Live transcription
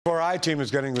4 I-Team is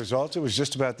getting results. It was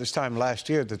just about this time last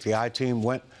year that the I-Team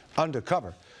went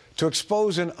undercover to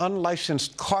expose an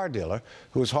unlicensed car dealer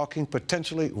who was hawking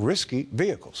potentially risky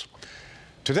vehicles.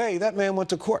 Today, that man went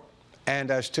to court. And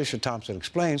as Tisha Thompson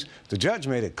explains, the judge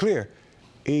made it clear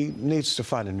he needs to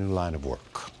find a new line of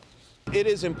work. It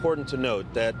is important to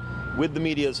note that with the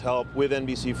media's help, with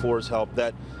NBC4's help,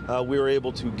 that we were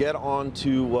able to get on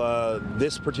to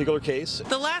this particular case.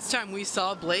 The last time we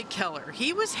saw Blake Keller,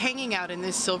 he was hanging out in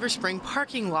this Silver Spring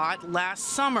parking lot last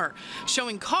summer,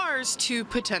 showing cars to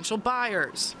potential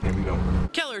buyers. Here we go.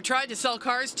 Keller tried to sell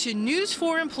cars to News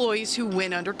 4 employees who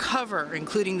went undercover,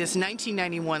 including this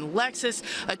 1991 Lexus,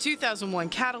 a 2001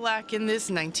 Cadillac, and this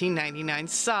 1999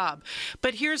 Saab.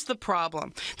 But here's the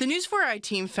problem. The News 4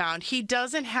 I-Team found he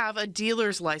doesn't have a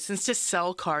dealer's license to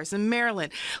sell cars in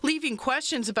Maryland, leaving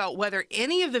questions about whether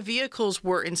any of the vehicles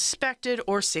were inspected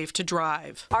or safe to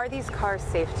drive. Are these cars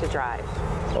safe to drive?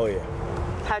 Oh, yeah.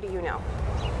 How do you know?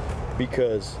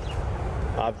 Because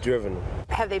I've driven them.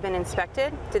 Have they been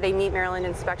inspected? Do they meet Maryland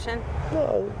inspection?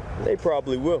 No, they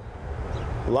probably will.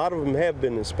 A lot of them have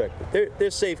been inspected.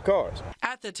 They're safe cars.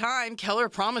 At the time, Keller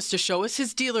promised to show us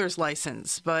his dealer's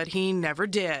license, but he never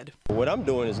did. What I'm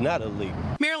doing is not illegal.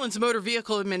 Maryland's Motor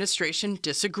Vehicle Administration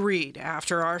disagreed.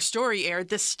 After our story aired,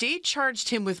 the state charged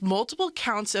him with multiple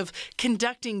counts of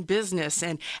conducting business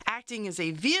and acting as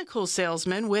a vehicle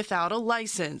salesman without a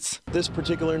license. This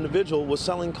particular individual was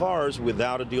selling cars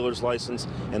without a dealer's license,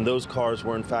 and those cars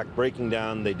were in fact breaking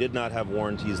down. They did not have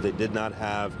warranties. They did not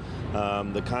have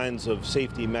the kinds of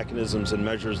safety mechanisms and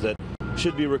measures that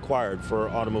should be required for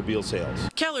automobile sales.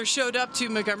 Keller showed up to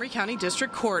Montgomery County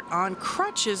District Court on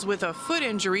crutches with a foot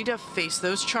injury to face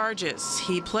those charges.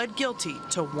 He pled guilty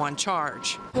to one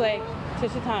charge. Blake,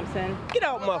 Tisha Thompson. Get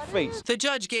out my face. The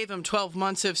judge gave him 12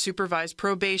 months of supervised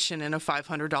probation and a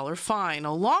 $500 fine,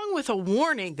 along with a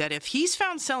warning that if he's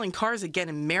found selling cars again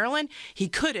in Maryland, he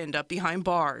could end up behind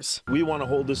bars. We want to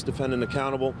hold this defendant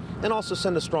accountable and also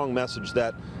send a strong message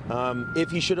that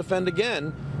if he should offend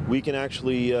again, we can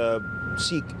actually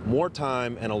seek more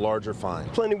time and a larger fine.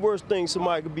 Plenty worse things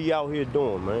somebody could be out here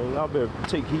doing, man. Y'all better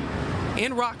take heed.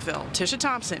 In Rockville, Tisha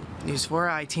Thompson, News 4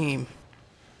 I-Team.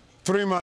 3 months.